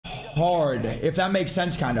hard, if that makes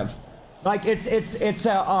sense, kind of. Like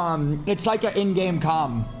it's like an in-game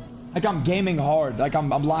comm. Like I'm gaming hard. Like I'm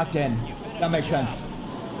locked in. That makes sense.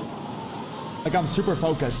 Like I'm super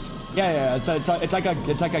focused. Yeah. It's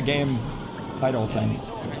like a game title thing.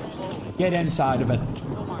 Get inside of it.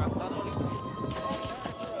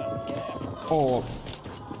 Oh.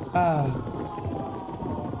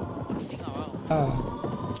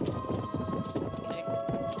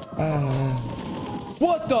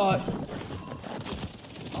 What the?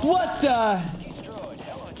 What the?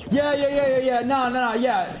 Yeah. No.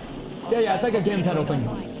 Yeah. It's like a game title thing.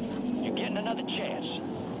 You're getting another chance.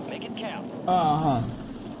 Make it count.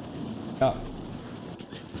 Yeah.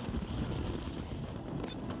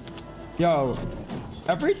 Yo,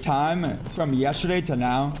 every time from yesterday to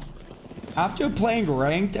now, after playing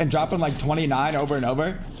ranked and dropping like 29 over and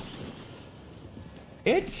over,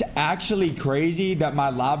 it's actually crazy that my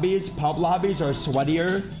lobbies, pub lobbies, are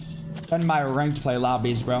sweatier than my ranked play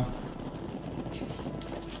lobbies, bro.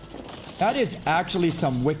 That is actually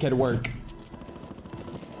some wicked work.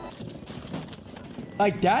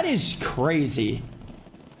 Like, that is crazy.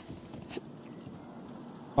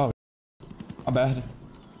 Oh, my bad.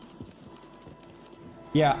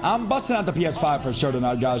 Yeah, I'm busting out the PS5 for sure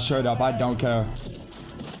tonight, guys. Straight up, I don't care.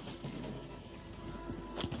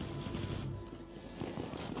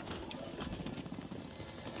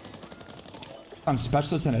 I'm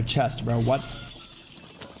specialist in a chest, bro. What?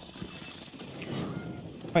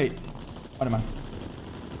 Wait. What am I?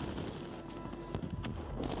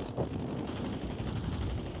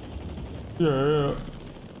 Yeah.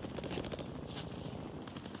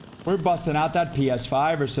 We're busting out that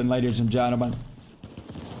PS5 or something, ladies and gentlemen.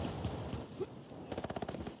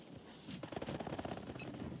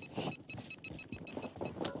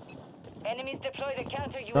 Enemies deploy the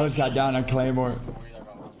counter. Bro's got down on Claymore.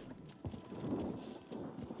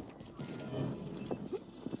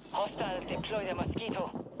 Hostiles deploy the mosquito.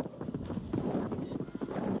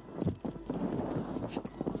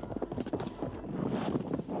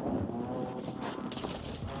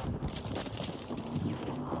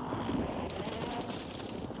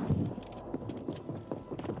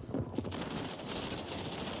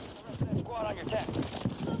 Squad on your tech. Go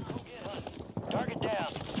get hunt. Target down.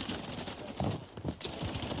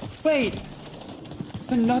 Wait,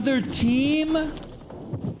 another team?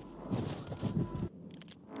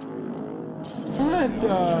 What?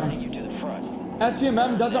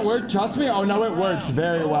 SPMM doesn't work, trust me? Oh no, it works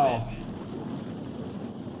very well.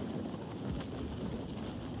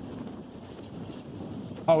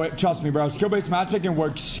 Oh, trust me, bro. Skill-based matchmaking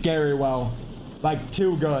works scary well. Like,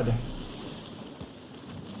 too good.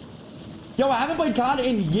 Yo, I haven't played COD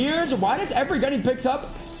in years. Why does every gun he picks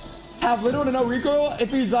up have little to no recoil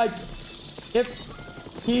if he's like, if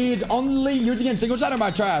he's only using it in single shot? Or am I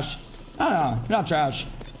trash? I don't know, not trash.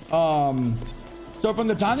 So from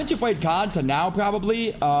the time that you played COD to now,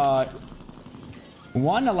 probably,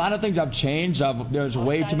 one, a lot of things have changed. There's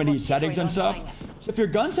way too many settings and stuff. So if your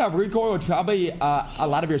guns have recoil, it's probably a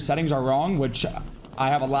lot of your settings are wrong, which I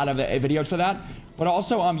have a lot of videos for that. But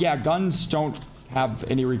also, yeah, guns don't have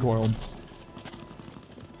any recoil.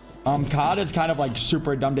 COD is kind of like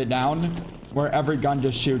super dumbed it down, where every gun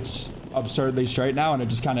just shoots absurdly straight now, and it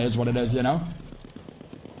just kind of is what it is, you know?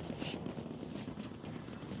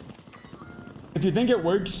 If you think it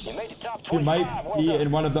works, you might be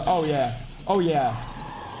in one of the... Oh, yeah. Oh, yeah.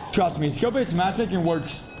 Trust me, skill-based matchmaking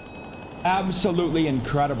works absolutely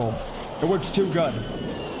incredible. It works too good.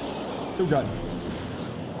 Too good.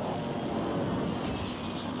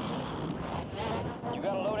 You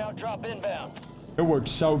got a loadout drop inbound. It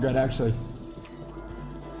works so good, actually.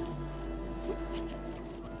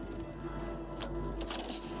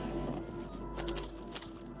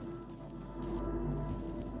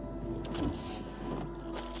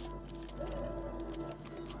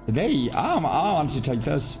 Today, I'll honestly take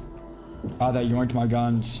this. Oh, that yoinked my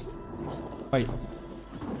guns. Wait.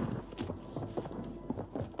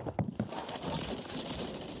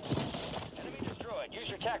 Enemy destroyed. Use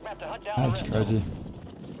your tac map to hunt down That's the crazy.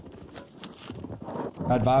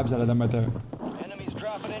 Bad vibes out of them right there. Enemies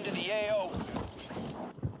dropping into the AO.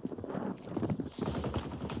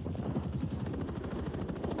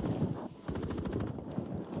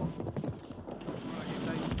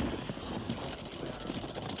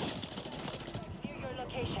 Near your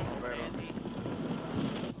location.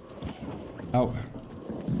 Oh.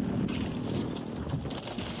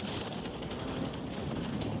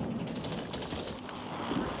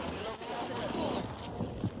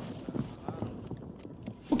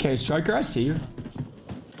 Okay, Striker, I see you.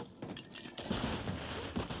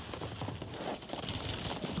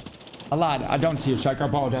 I lied. I don't see a strike. I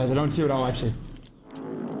apologize. I don't see it all, actually.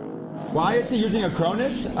 Why is he using a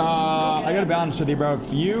Cronus? I gotta be honest with you, bro.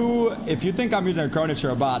 If you think I'm using a Cronus,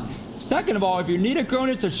 you're a bot. Second of all, if you need a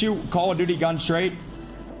Cronus to shoot Call of Duty gun straight,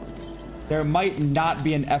 there might not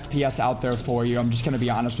be an FPS out there for you. I'm just gonna be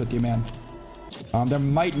honest with you, man. There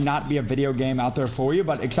might not be a video game out there for you,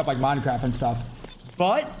 but except like Minecraft and stuff.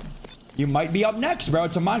 But you might be up next, bro.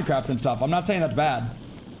 It's a Minecraft and stuff. I'm not saying that's bad.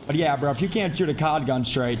 But yeah, bro, if you can't shoot a COD gun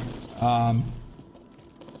straight,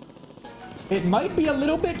 it might be a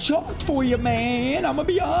little bit chalked for you, man. I'm gonna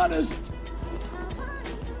be honest.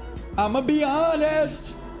 I'm gonna be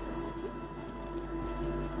honest.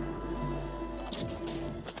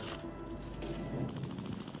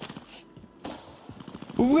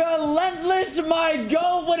 Relentless, my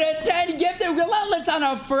goat with a 10 gifted. Relentless on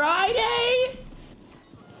a Friday?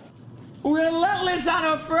 Relentless on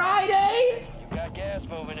a Friday? You got gas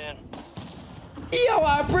moving in. Yo,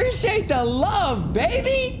 I appreciate the love,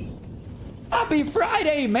 baby. Happy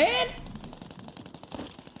Friday, man.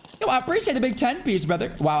 Yo, I appreciate the big 10 piece,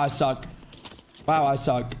 brother. Wow, I suck. Wow, I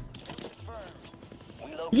suck.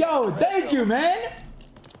 Yo, thank you, man.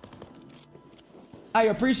 I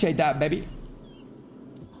appreciate that, baby.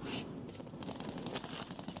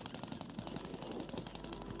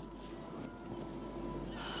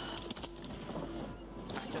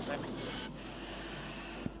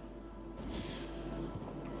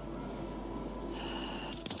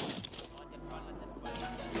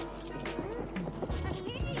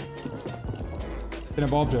 Get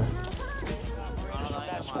involved here.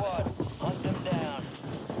 That squad, hunt them down.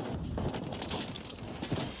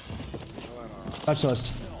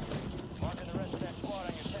 Specialist. Marking the rest of that squad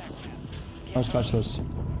on your tac map. No specialist.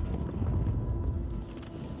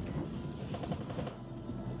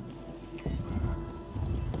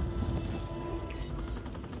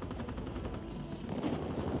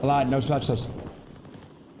 A lot, no specialist.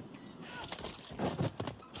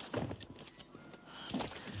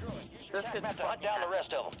 Just have to hunt down the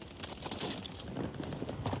rest of them.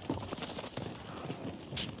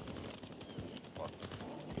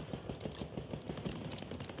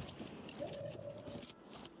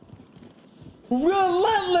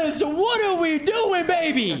 Relentless, what are we doing,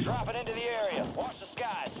 baby? Dropping into the area. Watch the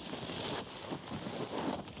skies.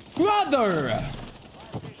 Brother!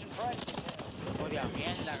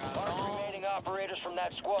 Mark remaining operators from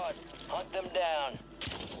that squad. Hunt them down.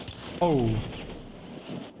 Oh.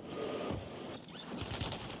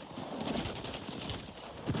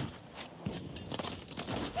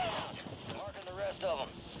 Marking the rest of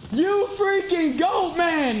them. You freaking goat,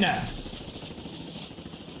 man!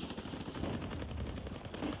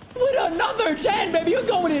 With another 10, baby, you're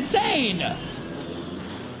going insane!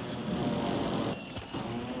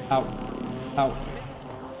 Out. Out.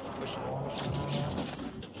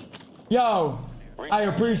 Yo, I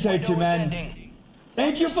appreciate you, man.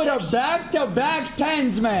 Thank you for the back-to-back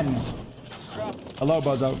 10s, man. Hello,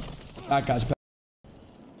 Buzzo. That guy's back.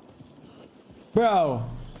 Bro,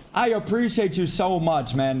 I appreciate you so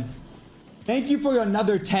much, man. Thank you for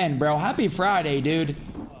another 10, bro. Happy Friday, dude.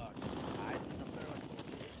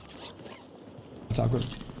 That's awkward.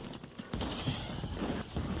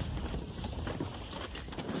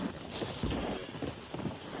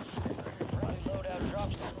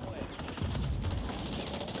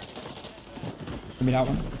 Give me that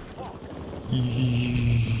one.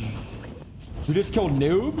 You just killed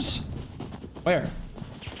noobs? Where?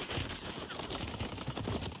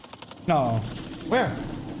 No. Where?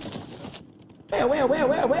 Where?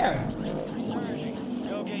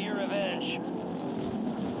 Go get your revenge.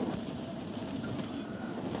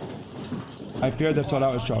 I fear this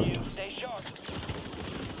loadout is charged. Stay sharp.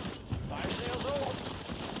 Fire sales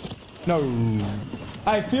over. No.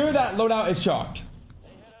 I fear that loadout is shocked. They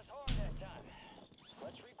hit us hard that time.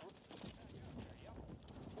 Let's regroup.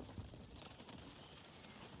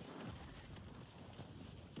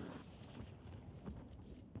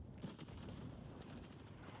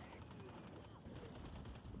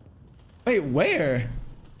 Wait, where?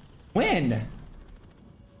 When?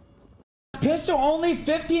 Pistol only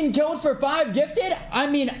 15 kills for 5 gifted? I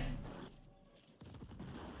mean,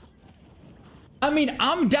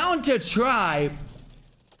 I'm down to try,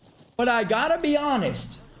 but I gotta be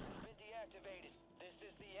honest.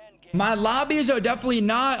 My lobbies are definitely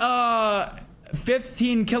not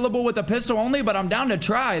 15 killable with a pistol only, but I'm down to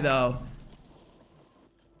try though.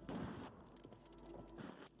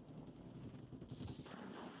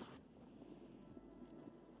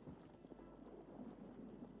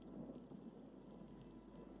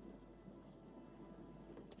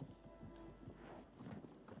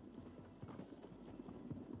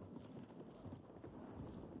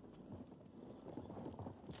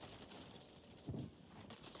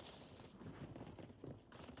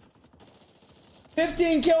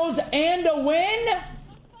 15 kills and a win?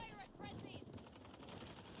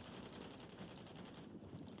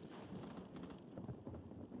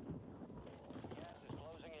 Gas is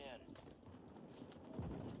closing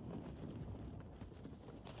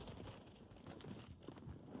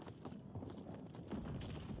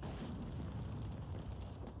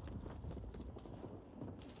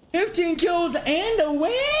in. $15 kills and a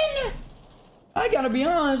win? I gotta be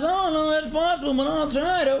honest, I don't know if that's possible, but I'll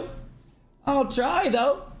try though. I'll try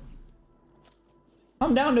though.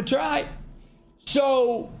 I'm down to try.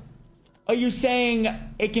 So, are you saying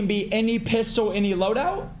it can be any pistol, any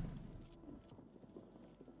loadout?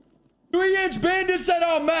 3-inch bandit said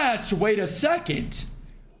I'll match. Wait a second.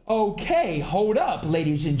 Okay, hold up,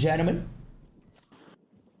 ladies and gentlemen.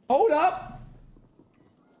 Hold up.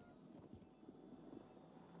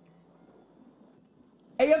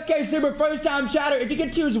 AFK Super first time chatter. If you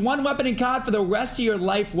could choose one weapon in COD for the rest of your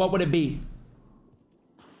life, what would it be?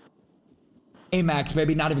 AMAX,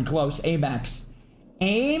 baby, not even close. AMAX.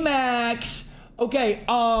 AMAX. Okay,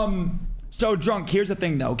 so Drunk, here's the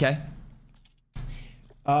thing though, okay?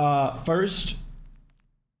 First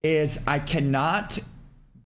is I cannot